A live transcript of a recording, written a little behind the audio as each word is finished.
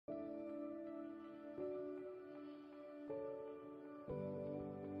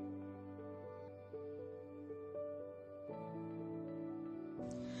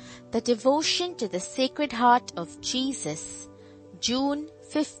The devotion to the Sacred Heart of Jesus, June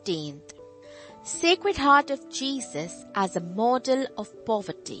 15th. Sacred Heart of Jesus as a model of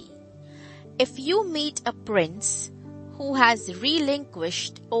poverty. If you meet a prince who has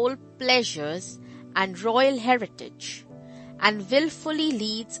relinquished all pleasures and royal heritage and willfully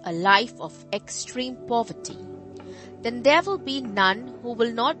leads a life of extreme poverty, then there will be none who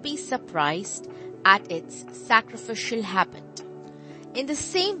will not be surprised at its sacrificial habit. In the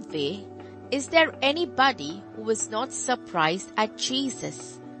same way, is there anybody who is not surprised at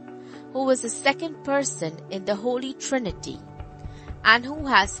Jesus, who is the second person in the Holy Trinity, and who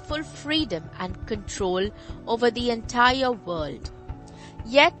has full freedom and control over the entire world,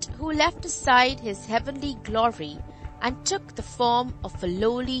 yet who left aside his heavenly glory and took the form of a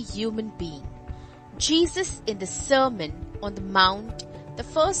lowly human being? Jesus, in the Sermon on the Mount, the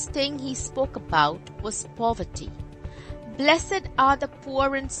first thing he spoke about was poverty. Blessed are the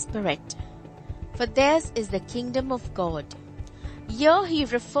poor in spirit, for theirs is the kingdom of God. Here he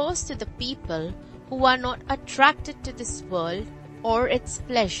refers to the people who are not attracted to this world or its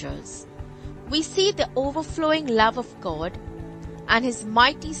pleasures. We see the overflowing love of God and his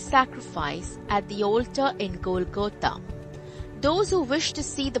mighty sacrifice at the altar in Golgotha. Those who wish to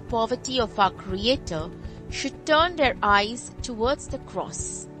see the poverty of our Creator should turn their eyes towards the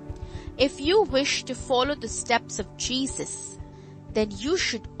cross. If you wish to follow the steps of Jesus, then you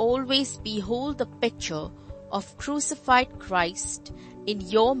should always behold the picture of crucified Christ in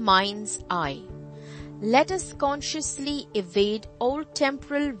your mind's eye. Let us consciously evade all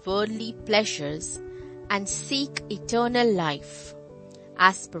temporal worldly pleasures and seek eternal life.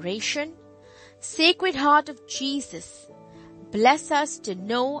 Aspiration: Sacred Heart of Jesus, bless us to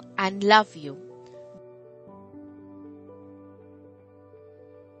know and love you.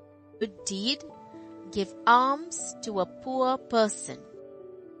 Good deed: give alms to a poor person.